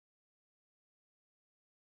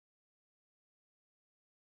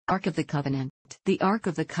Ark of the Covenant. The Ark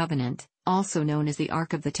of the Covenant, also known as the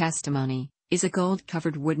Ark of the Testimony, is a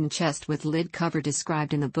gold-covered wooden chest with lid cover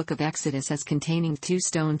described in the book of Exodus as containing 2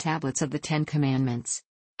 stone tablets of the 10 Commandments.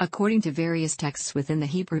 According to various texts within the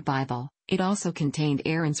Hebrew Bible, it also contained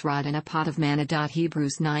Aaron's rod and a pot of manna.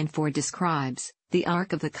 Hebrews 9:4 describes, the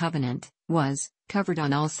Ark of the Covenant was covered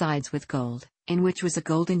on all sides with gold, in which was a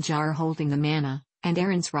golden jar holding the manna, and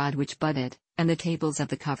Aaron's rod which budded, and the tables of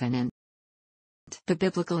the covenant. The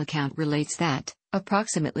biblical account relates that,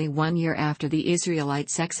 approximately 1 year after the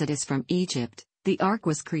Israelites' exodus from Egypt, the ark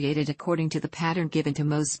was created according to the pattern given to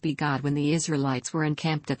Moses by God when the Israelites were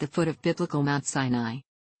encamped at the foot of biblical Mount Sinai.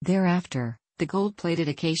 Thereafter, the gold-plated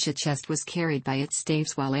acacia chest was carried by its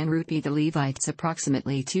staves while en route by the Levites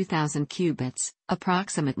approximately 2,000 cubits,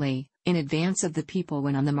 approximately, in advance of the people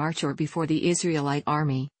when on the march or before the Israelite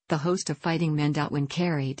army, the host of fighting men. When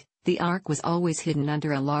carried, the ark was always hidden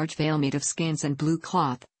under a large veil made of skins and blue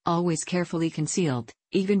cloth, always carefully concealed,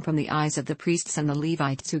 even from the eyes of the priests and the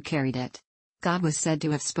Levites who carried it. God was said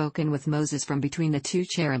to have spoken with Moses from between the 2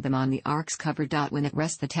 cherubim on the ark's cover. When at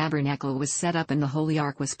rest the tabernacle was set up and the holy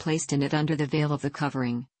ark was placed in it under the veil of the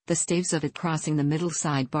covering, the staves of it crossing the middle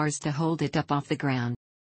side bars to hold it up off the ground.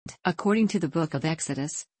 According to the book of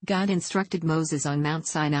Exodus, God instructed Moses on Mount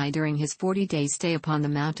Sinai during his 40-day stay upon the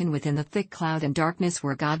mountain within the thick cloud and darkness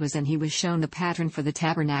where God was, and he was shown the pattern for the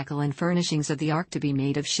tabernacle and furnishings of the ark to be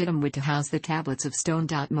made of shittim wood to house the tablets of stone.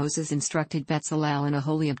 Moses instructed Bezalel and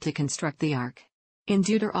Aholiab to construct the ark. In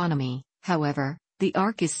Deuteronomy, however, the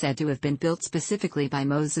ark is said to have been built specifically by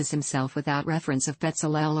Moses himself without reference of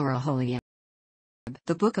Bezalel or Aholiab.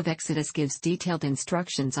 The book of Exodus gives detailed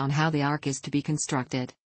instructions on how the ark is to be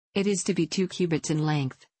constructed. It is to be 2 cubits in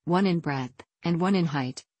length, 1 in breadth, and 1 in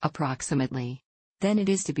height, approximately. Then it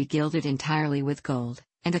is to be gilded entirely with gold,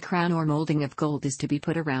 and a crown or molding of gold is to be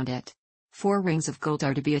put around it. 4 rings of gold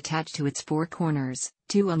are to be attached to its 4 corners,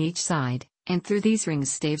 2 on each side, and through these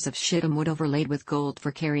rings staves of shittim wood overlaid with gold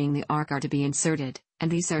for carrying the ark are to be inserted,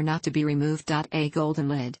 and these are not to be removed. A golden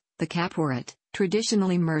lid, the kaporet,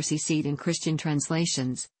 traditionally mercy seat in Christian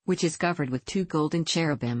translations, which is covered with 2 golden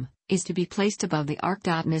cherubim, is to be placed above the ark.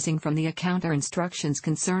 Missing from the account are instructions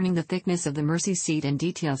concerning the thickness of the mercy seat and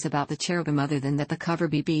details about the cherubim other than that the cover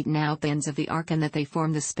be beaten out the ends of the ark and that they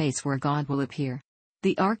form the space where God will appear.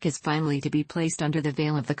 The ark is finally to be placed under the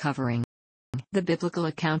veil of the covering. The biblical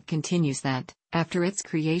account continues that, after its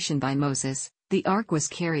creation by Moses, the ark was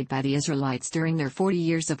carried by the Israelites during their 40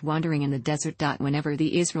 years of wandering in the desert. Whenever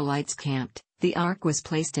the Israelites camped, the ark was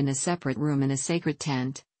placed in a separate room in a sacred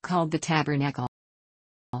tent, called the Tabernacle.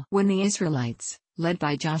 When the Israelites, led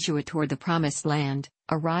by Joshua toward the Promised Land,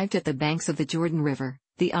 arrived at the banks of the Jordan River,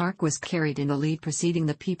 the ark was carried in the lead preceding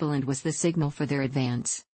the people and was the signal for their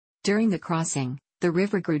advance. During the crossing, the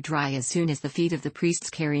river grew dry as soon as the feet of the priests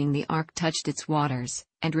carrying the ark touched its waters,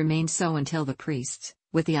 and remained so until the priests,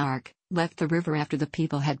 with the ark, left the river after the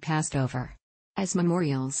people had passed over. As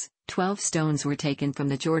memorials, 12 stones were taken from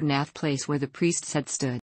the Jordan place where the priests had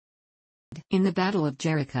stood. In the Battle of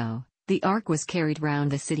Jericho, the ark was carried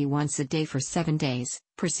round the city once a day for 7 days,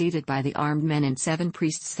 preceded by the armed men and 7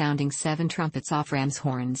 priests sounding 7 trumpets off ram's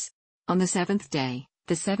horns. On the 7th day,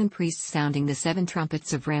 the 7 priests sounding the 7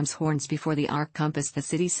 trumpets of ram's horns before the ark compassed the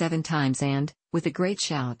city 7 times and, with a great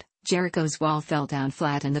shout, Jericho's wall fell down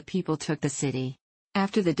flat and the people took the city.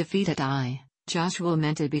 After the defeat at Ai, Joshua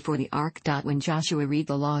lamented before the ark. When Joshua read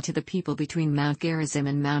the law to the people between Mount Gerizim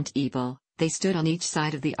and Mount Ebal, they stood on each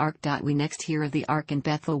side of the ark. We next hear of the ark in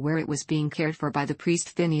Bethel where it was being cared for by the priest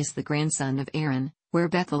Phinehas the grandson of Aaron, where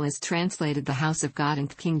Bethel is translated the house of God in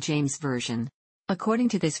King James Version. According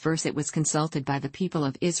to this verse it was consulted by the people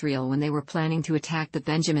of Israel when they were planning to attack the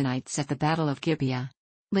Benjaminites at the Battle of Gibeah.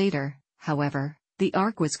 Later, however, the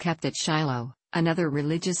ark was kept at Shiloh, another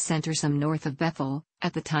religious center some north of Bethel,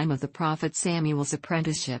 at the time of the prophet Samuel's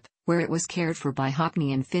apprenticeship, where it was cared for by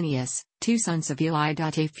Hophni and Phinehas, 2 sons of Eli.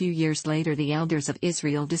 A few years later the elders of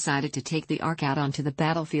Israel decided to take the ark out onto the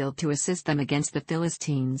battlefield to assist them against the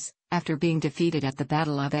Philistines, after being defeated at the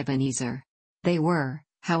Battle of Ebenezer. They were,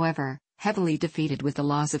 however, heavily defeated with the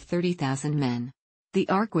loss of 30,000 men. The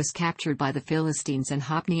ark was captured by the Philistines and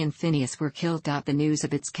Hophni and Phinehas were killed. The news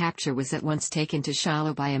of its capture was at once taken to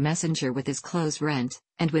Shiloh by a messenger with his clothes rent,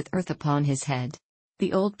 and with earth upon his head.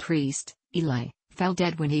 The old priest, Eli, fell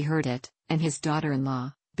dead when he heard it, and his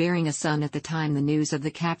daughter-in-law, bearing a son at the time the news of the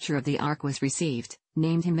capture of the ark was received,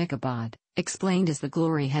 named him Ichabod, explained as the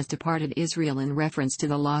glory has departed Israel in reference to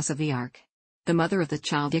the loss of the ark. The mother of the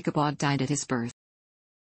child Ichabod died at his birth.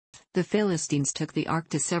 The Philistines took the ark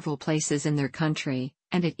to several places in their country,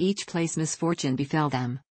 and at each place misfortune befell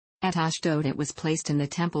them. At Ashdod it was placed in the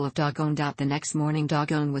temple of Dagon. The next morning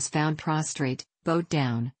Dagon was found prostrate, bowed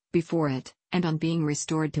down, before it, and on being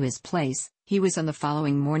restored to his place, he was on the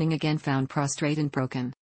following morning again found prostrate and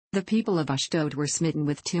broken. The people of Ashdod were smitten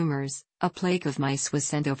with tumors, a plague of mice was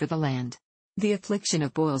sent over the land. The affliction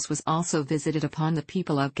of boils was also visited upon the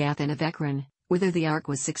people of Gath and of Ekron, whither the ark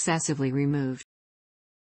was successively removed.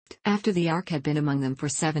 After the ark had been among them for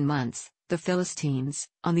 7 months, the Philistines,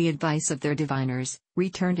 on the advice of their diviners,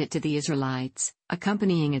 returned it to the Israelites,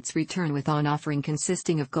 accompanying its return with an offering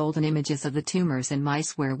consisting of golden images of the tumors and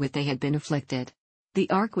mice wherewith they had been afflicted. The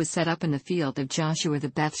ark was set up in the field of Joshua the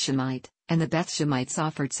Bethshemite, and the Bethshemites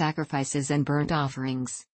offered sacrifices and burnt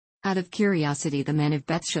offerings. Out of curiosity the men of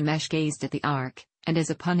Bethshemesh gazed at the ark, and as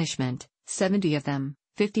a punishment, 70 of them,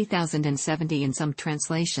 50,070 in some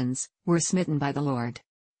translations, were smitten by the Lord.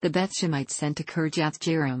 The Bethshemites sent to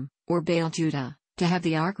Kirjath-jearim, or Baal-Judah, to have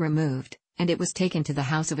the ark removed, and it was taken to the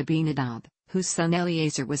house of Abinadab, whose son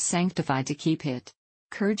Eleazar was sanctified to keep it.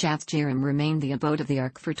 Kirjath-jearim remained the abode of the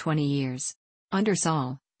ark for 20 years. Under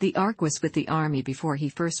Saul, the ark was with the army before he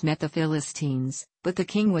first met the Philistines, but the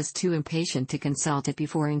king was too impatient to consult it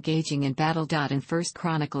before engaging in battle. In 1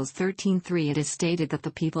 Chronicles 13:3 it is stated that the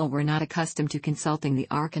people were not accustomed to consulting the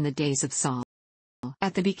ark in the days of Saul.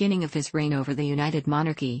 At the beginning of his reign over the united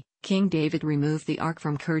monarchy, King David removed the ark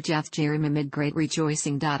from Kirjath-jearim amid great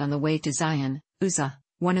rejoicing. On the way to Zion, Uzzah,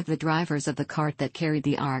 one of the drivers of the cart that carried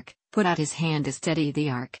the ark, put out his hand to steady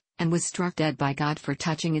the ark, and was struck dead by God for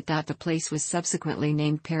touching it. The place was subsequently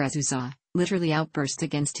named Perez-Uzzah, literally outburst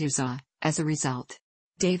against Uzzah. As a result,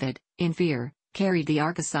 David, in fear, carried the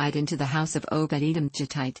ark aside into the house of Obed-Edom the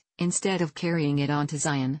Gittite, instead of carrying it on to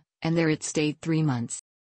Zion, and there it stayed 3 months.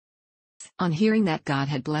 On hearing that God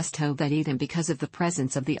had blessed Obed-Edom because of the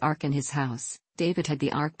presence of the ark in his house, David had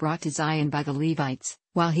the ark brought to Zion by the Levites,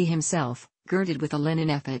 while he himself, girded with a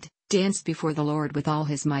linen ephod, danced before the Lord with all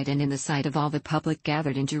his might and in the sight of all the public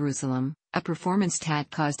gathered in Jerusalem, a performance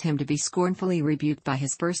that caused him to be scornfully rebuked by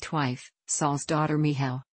his first wife, Saul's daughter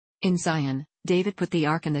Michal. In Zion, David put the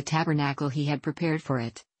ark in the tabernacle he had prepared for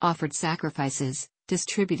it, offered sacrifices,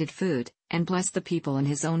 distributed food, and blessed the people in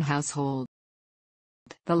his own household.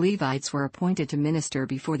 The Levites were appointed to minister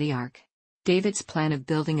before the ark. David's plan of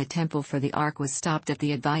building a temple for the ark was stopped at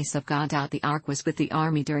the advice of God. The ark was with the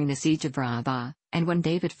army during the siege of Rabbah, and when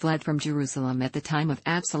David fled from Jerusalem at the time of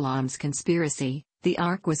Absalom's conspiracy, the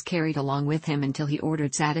ark was carried along with him until he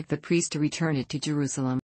ordered Zadok the priest to return it to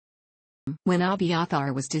Jerusalem. When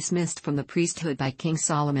Abiathar was dismissed from the priesthood by King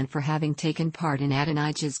Solomon for having taken part in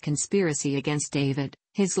Adonijah's conspiracy against David,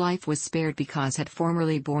 his life was spared because had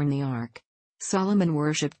formerly borne the ark. Solomon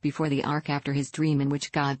worshipped before the ark after his dream in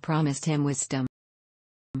which God promised him wisdom.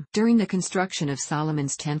 During the construction of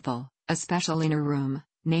Solomon's temple, a special inner room,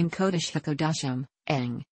 named Kodesh HaKodashim,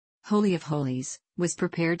 Holy of Holies, was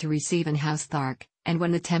prepared to receive and house the ark, and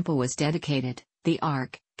when the temple was dedicated, the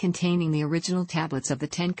ark, containing the original tablets of the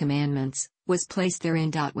 10 Commandments, was placed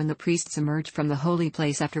therein. When the priests emerged from the holy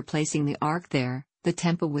place after placing the ark there, the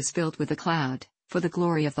temple was filled with a cloud, for the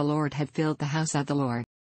glory of the Lord had filled the house of the Lord.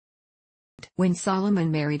 When Solomon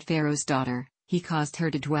married Pharaoh's daughter, he caused her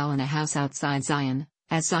to dwell in a house outside Zion,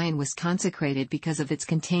 as Zion was consecrated because of its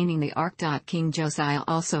containing the ark. King Josiah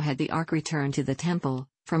also had the ark returned to the temple,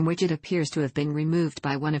 from which it appears to have been removed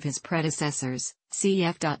by one of his predecessors,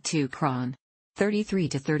 cf. 2 Chron.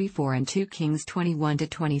 33-34 and 2 Kings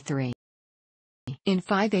 21-23. In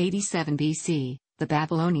 587 BC, the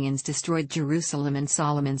Babylonians destroyed Jerusalem and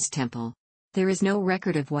Solomon's temple. There is no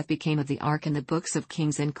record of what became of the ark in the books of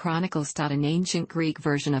Kings and Chronicles. An ancient Greek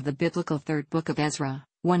version of the biblical third book of Ezra,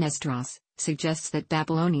 1 Esdras, suggests that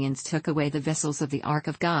Babylonians took away the vessels of the ark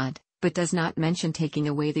of God, but does not mention taking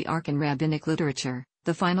away the ark in rabbinic literature.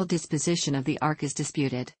 The final disposition of the ark is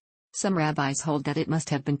disputed. Some rabbis hold that it must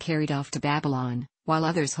have been carried off to Babylon, while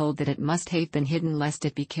others hold that it must have been hidden lest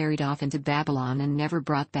it be carried off into Babylon and never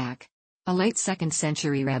brought back. A late 2nd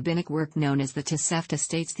century rabbinic work known as the Tosefta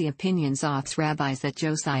states the opinions of rabbis that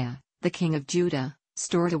Josiah, the king of Judah,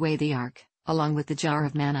 stored away the ark, along with the jar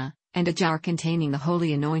of manna, and a jar containing the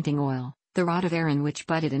holy anointing oil, the rod of Aaron, which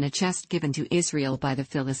budded in a chest given to Israel by the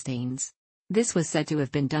Philistines. This was said to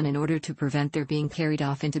have been done in order to prevent their being carried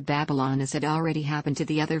off into Babylon, as had already happened to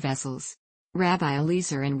the other vessels. Rabbi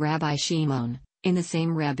Eliezer and Rabbi Shimon, in the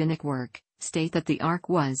same rabbinic work, state that the ark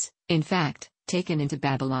was, in fact, taken into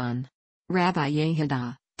Babylon. Rabbi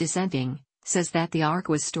Yehuda, dissenting, says that the ark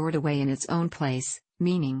was stored away in its own place,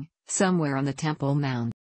 meaning, somewhere on the Temple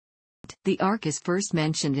Mount. The ark is first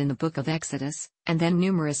mentioned in the book of Exodus, and then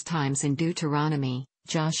numerous times in Deuteronomy,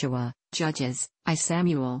 Joshua, Judges, I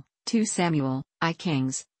Samuel, 2 Samuel, I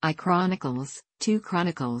Kings, I Chronicles, 2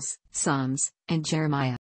 Chronicles, Psalms, and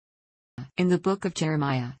Jeremiah. In the book of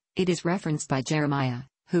Jeremiah, it is referenced by Jeremiah,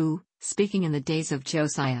 who, speaking in the days of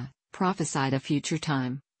Josiah, prophesied a future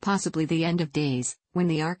time, possibly the end of days, when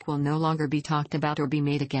the ark will no longer be talked about or be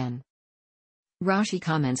made again. Rashi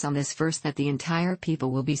comments on this verse that the entire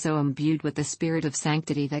people will be so imbued with the spirit of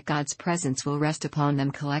sanctity that God's presence will rest upon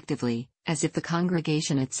them collectively, as if the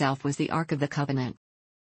congregation itself was the Ark of the Covenant.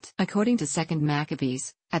 According to 2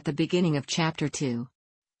 Maccabees, at the beginning of chapter 2,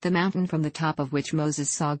 the mountain from the top of which Moses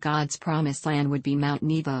saw God's promised land would be Mount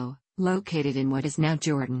Nebo, located in what is now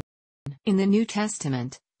Jordan. In the New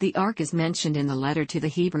Testament, the ark is mentioned in the letter to the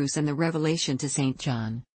Hebrews and the Revelation to St.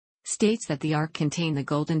 John. States that the ark contained the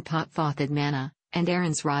golden pot frothed manna, and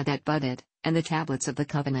Aaron's rod that budded, and the tablets of the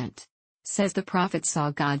covenant. Says the prophet saw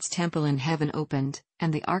God's temple in heaven opened,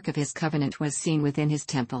 and the ark of his covenant was seen within his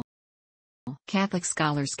temple. Catholic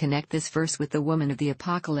scholars connect this verse with the woman of the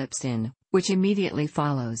Apocalypse which immediately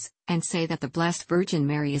follows, and say that the Blessed Virgin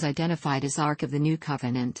Mary is identified as Ark of the New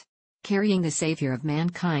Covenant. Carrying the Savior of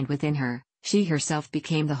mankind within her, she herself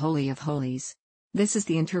became the Holy of Holies. This is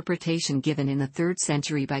the interpretation given in the 3rd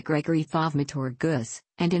century by Gregory Thaumaturgus,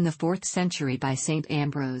 and in the 4th century by St.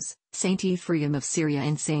 Ambrose, St. Ephraim of Syria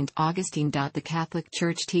and St. Augustine. The Catholic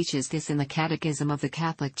Church teaches this in the Catechism of the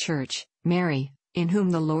Catholic Church. Mary, in whom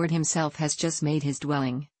the Lord himself has just made his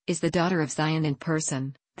dwelling, is the daughter of Zion in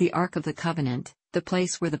person, the Ark of the Covenant, the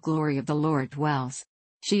place where the glory of the Lord dwells.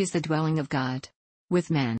 She is the dwelling of God with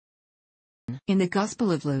men. In the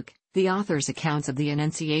Gospel of Luke, the author's accounts of the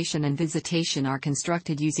Annunciation and Visitation are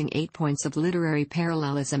constructed using 8 points of literary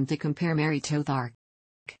parallelism to compare Mary to the Ark.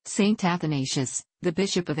 Saint Athanasius, the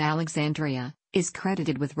Bishop of Alexandria, is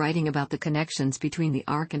credited with writing about the connections between the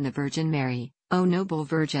Ark and the Virgin Mary. O noble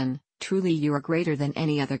Virgin, truly you are greater than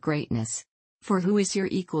any other greatness. For who is your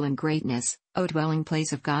equal in greatness, O dwelling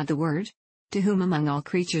place of God the Word? To whom among all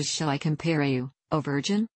creatures shall I compare you, O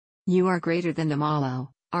Virgin? You are greater than them all, O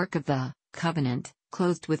Ark of the Covenant,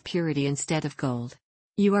 clothed with purity instead of gold.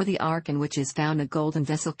 You are the ark in which is found a golden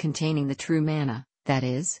vessel containing the true manna, that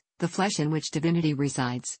is, the flesh in which divinity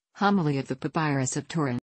resides. Homily of the Papyrus of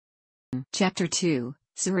Turin. Chapter 2,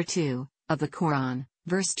 Surah 2, of the Quran,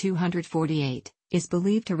 verse 248, is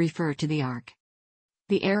believed to refer to the ark.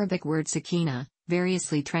 The Arabic word sakina,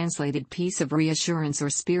 variously translated peace of reassurance or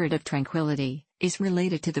spirit of tranquility, is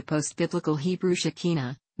related to the post-biblical Hebrew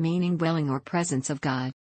shekinah, meaning dwelling or presence of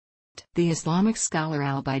God. The Islamic scholar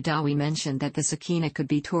al-Baydawi mentioned that the Sakina could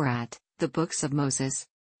be Taurat, the books of Moses.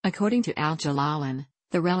 According to al-Jalalain,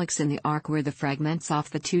 the relics in the ark were the fragments off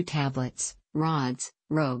the 2 tablets, rods,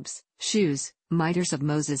 robes, shoes, mitres of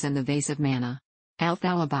Moses and the vase of manna.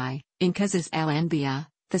 Al-Thalabi, in Qasas al-Anbiya,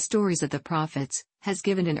 the stories of the prophets, has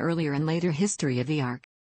given an earlier and later history of the ark.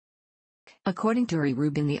 According to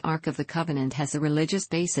Rubin, the Ark of the Covenant has a religious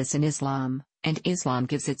basis in Islam, and Islam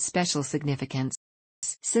gives it special significance.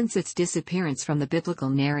 Since its disappearance from the biblical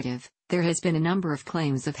narrative, there has been a number of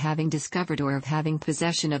claims of having discovered or of having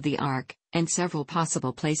possession of the ark, and several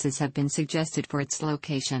possible places have been suggested for its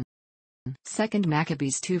location. 2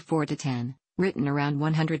 Maccabees 2:4-10, written around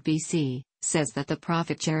 100 BC, says that the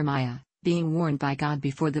prophet Jeremiah, being warned by God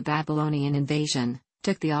before the Babylonian invasion,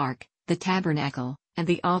 took the ark, the tabernacle, and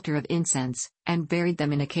the altar of incense, and buried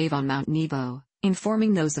them in a cave on Mount Nebo,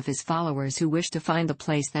 informing those of his followers who wished to find the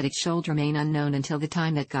place that it should remain unknown until the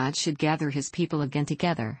time that God should gather his people again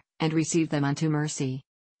together, and receive them unto mercy.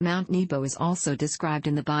 Mount Nebo is also described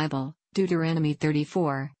in the Bible, Deuteronomy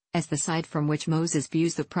 34, as the site from which Moses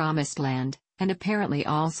views the Promised Land, and apparently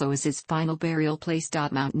also as his final burial place.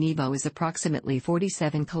 Mount Nebo is approximately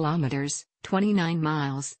 47 kilometers, 29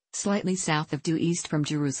 miles, slightly south of due east from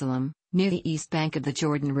Jerusalem, near the east bank of the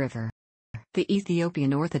Jordan River. The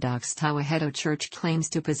Ethiopian Orthodox Tewahedo Church claims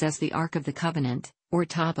to possess the Ark of the Covenant, or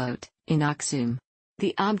Tabot, in Aksum.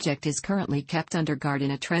 The object is currently kept under guard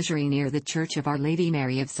in a treasury near the Church of Our Lady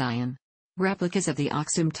Mary of Zion. Replicas of the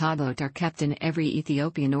Aksum Tabot are kept in every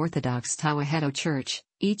Ethiopian Orthodox Tewahedo church,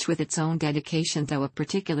 each with its own dedication to a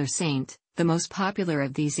particular saint. The most popular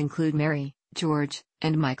of these include Mary, George,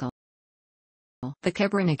 and Michael. The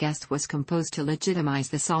Kebra was composed to legitimize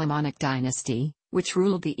the Solomonic dynasty, which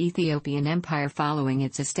ruled the Ethiopian Empire following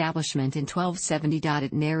its establishment in 1270.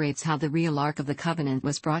 It narrates how the real Ark of the Covenant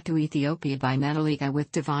was brought to Ethiopia by Menelik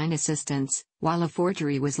with divine assistance, while a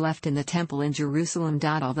forgery was left in the temple in Jerusalem.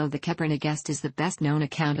 Although the Kebra is the best known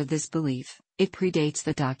account of this belief, it predates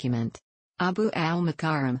the document. Abu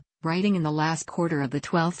al-Makarim, writing in the last quarter of the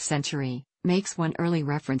 12th century, makes one early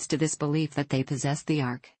reference to this belief that they possessed the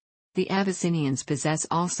Ark. The Abyssinians possess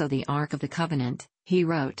also the Ark of the Covenant, he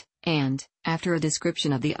wrote, and, after a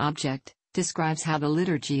description of the object, describes how the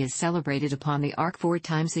liturgy is celebrated upon the ark 4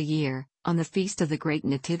 times a year, on the Feast of the Great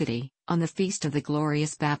Nativity, on the Feast of the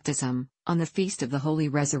Glorious Baptism, on the Feast of the Holy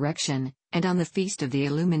Resurrection, and on the Feast of the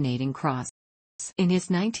Illuminating Cross. In his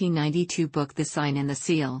 1992 book The Sign and the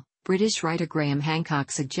Seal, British writer Graham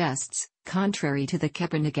Hancock suggests, contrary to the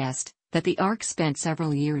Kepernegest, that the ark spent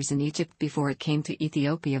several years in Egypt before it came to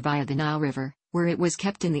Ethiopia via the Nile River, where it was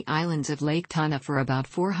kept in the islands of Lake Tana for about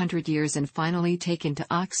 400 years and finally taken to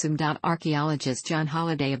Aksum. Archaeologist John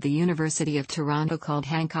Holliday of the University of Toronto called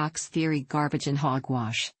Hancock's theory garbage and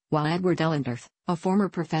hogwash, while Edward Ellenderth, a former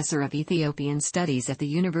professor of Ethiopian studies at the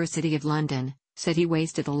University of London, said he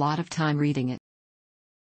wasted a lot of time reading it.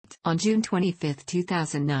 On June 25,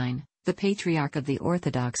 2009, the Patriarch of the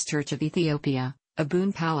Orthodox Church of Ethiopia,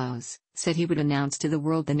 Abun Paulos, said he would announce to the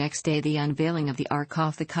world the next day the unveiling of the Ark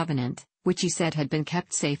of the Covenant, which he said had been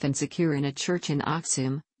kept safe and secure in a church in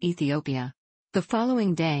Aksum, Ethiopia. The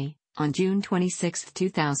following day, on June 26,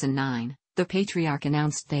 2009, the Patriarch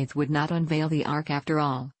announced they would not unveil the Ark after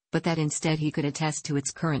all, but that instead he could attest to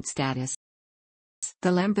its current status.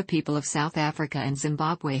 The Lemba people of South Africa and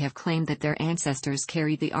Zimbabwe have claimed that their ancestors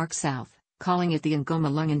carried the Ark south, calling it the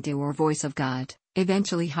Ngoma Lungundu or Voice of God,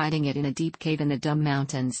 eventually hiding it in a deep cave in the Dum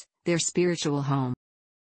Mountains, their spiritual home.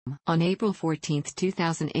 On April 14,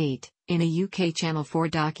 2008, in a UK Channel 4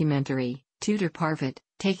 documentary, Tudor Parfitt,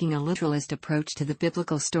 taking a literalist approach to the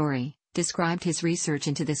biblical story, described his research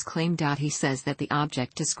into this claim. He says that the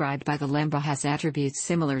object described by the Lemba has attributes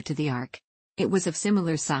similar to the Ark. It was of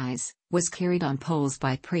similar size, was carried on poles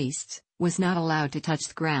by priests, was not allowed to touch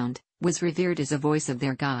the ground, was revered as a voice of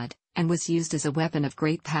their God, and was used as a weapon of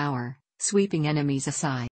great power, sweeping enemies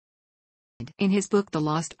aside. In his book The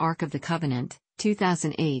Lost Ark of the Covenant,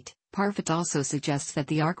 2008, Parfitt also suggests that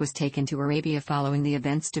the Ark was taken to Arabia following the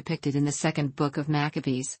events depicted in the second book of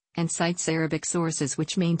Maccabees, and cites Arabic sources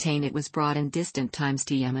which maintain it was brought in distant times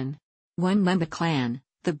to Yemen. One Lemba clan,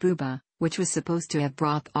 the Buba, which was supposed to have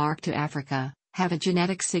brought the Ark to Africa, have a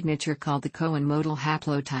genetic signature called the Cohen modal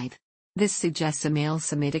haplotype. This suggests a male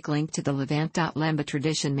Semitic link to the Levant. Lemba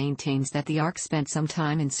tradition maintains that the Ark spent some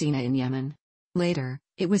time in Sinai in Yemen. Later,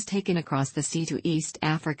 it was taken across the sea to East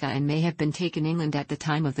Africa and may have been taken inland at the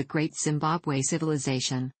time of the Great Zimbabwe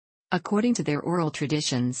civilization. According to their oral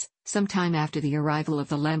traditions, sometime after the arrival of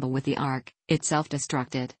the Lemba with the Ark, it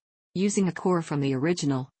self-destructed. Using a core from the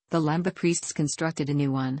original, the Lemba priests constructed a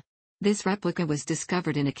new one. This replica was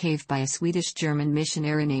discovered in a cave by a Swedish-German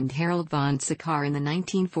missionary named Harold von Sakar in the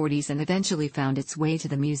 1940s and eventually found its way to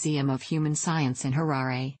the Museum of Human Science in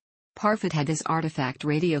Harare. Parfitt had this artifact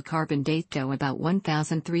radiocarbon date to about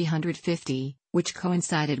 1350, which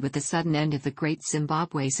coincided with the sudden end of the Great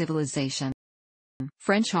Zimbabwe civilization.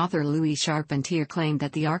 French author Louis Charpentier claimed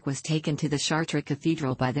that the Ark was taken to the Chartres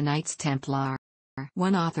Cathedral by the Knights Templar.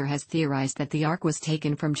 One author has theorized that the Ark was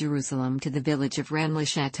taken from Jerusalem to the village of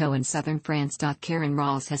Rennes-le-Château in southern France. Karen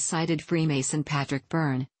Rawls has cited Freemason Patrick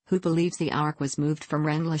Byrne, who believes the Ark was moved from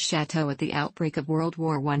Rennes-le-Château at the outbreak of World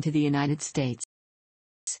War I to the United States.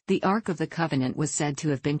 The Ark of the Covenant was said to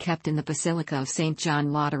have been kept in the Basilica of St.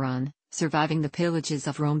 John Lateran, surviving the pillages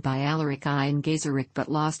of Rome by Alaric I and Gazaric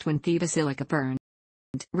but lost when the basilica burned.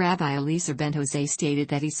 Rabbi Eliezer ben Jose stated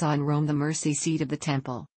that he saw in Rome the mercy seat of the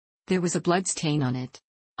temple. There was a blood stain on it.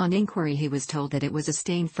 On inquiry he was told that it was a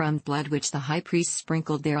stain from blood which the high priest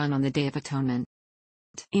sprinkled thereon on the Day of Atonement.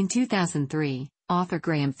 In 2003, author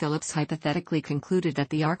Graham Phillips hypothetically concluded that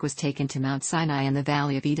the Ark was taken to Mount Sinai in the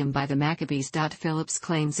Valley of Edom by the Maccabees. Phillips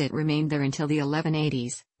claims it remained there until the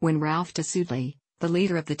 1180s, when Ralph de Sudley, the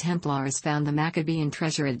leader of the Templars, found the Maccabean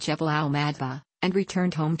treasure at Jebel al-Madba, and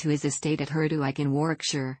returned home to his estate at Herduik in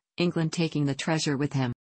Warwickshire, England, taking the treasure with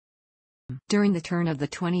him. During the turn of the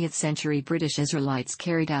 20th century, British Israelites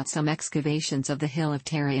carried out some excavations of the Hill of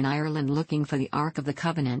Tara in Ireland looking for the Ark of the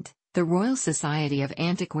Covenant. The Royal Society of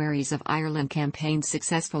Antiquaries of Ireland campaigned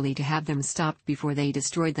successfully to have them stopped before they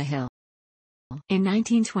destroyed the hill. In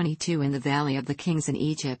 1922, in the Valley of the Kings in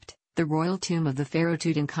Egypt, the royal tomb of the pharaoh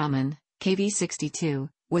Tutankhamun, KV 62,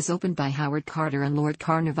 was opened by Howard Carter and Lord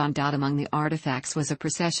Carnarvon. Among the artifacts was a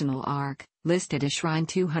processional ark, listed as Shrine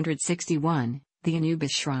 261, the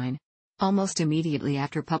Anubis Shrine. Almost immediately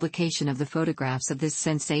after publication of the photographs of this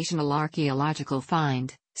sensational archaeological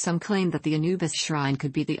find, some claimed that the Anubis Shrine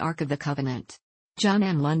could be the Ark of the Covenant. John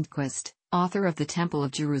M. Lundquist, author of The Temple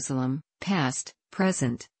of Jerusalem, Past,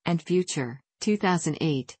 Present, and Future,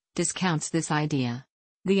 2008, discounts this idea.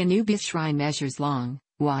 The Anubis Shrine measures long,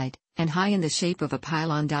 wide, and high in the shape of a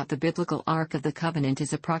pylon. The biblical Ark of the Covenant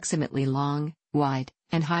is approximately long, wide,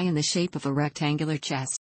 and high in the shape of a rectangular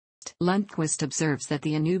chest. Lundquist observes that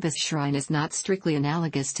the Anubis shrine is not strictly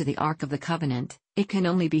analogous to the Ark of the Covenant. It can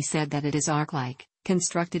only be said that it is ark-like,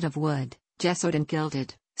 constructed of wood, gessoed and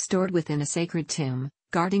gilded, stored within a sacred tomb,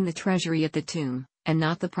 guarding the treasury of the tomb, and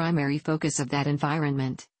not the primary focus of that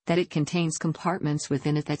environment, that it contains compartments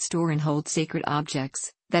within it that store and hold sacred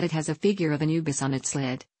objects, that it has a figure of Anubis on its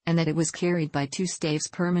lid, and that it was carried by 2 staves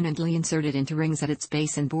permanently inserted into rings at its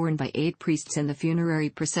base and borne by 8 priests in the funerary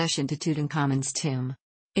procession to Tutankhamun's tomb.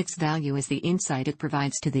 Its value is the insight it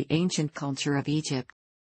provides to the ancient culture of Egypt.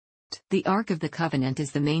 The Ark of the Covenant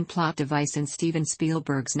is the main plot device in Steven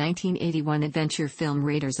Spielberg's 1981 adventure film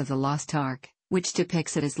Raiders of the Lost Ark, which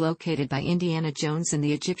depicts it as located by Indiana Jones in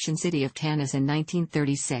the Egyptian city of Tanis in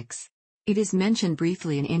 1936. It is mentioned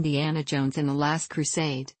briefly in Indiana Jones and the Last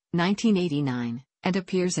Crusade, 1989, and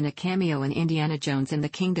appears in a cameo in Indiana Jones and the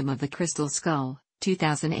Kingdom of the Crystal Skull,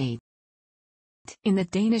 2008. In the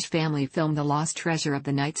Danish family film The Lost Treasure of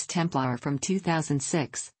the Knights Templar from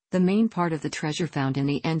 2006, the main part of the treasure found in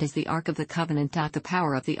the end is the Ark of the Covenant. The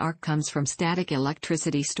power of the Ark comes from static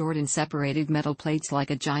electricity stored in separated metal plates like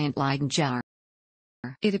a giant Leyden jar.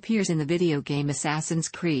 It appears in the video game Assassin's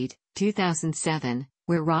Creed, 2007,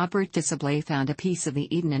 where Robert Disablet found a piece of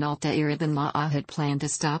the Eden and Altair ibn La'a had planned to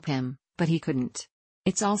stop him, but he couldn't.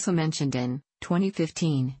 It's also mentioned in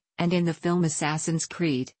 2015, and in the film Assassin's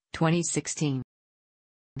Creed, 2016.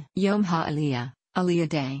 Yom HaAliyah, Aliyah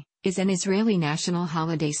Day, is an Israeli national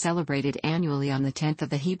holiday celebrated annually on the 10th of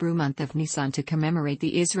the Hebrew month of Nisan to commemorate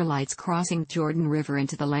the Israelites crossing Jordan River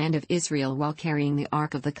into the land of Israel while carrying the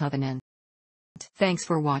Ark of the Covenant. Thanks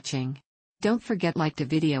for watching. Don't forget to like the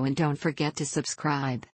video and don't forget to subscribe.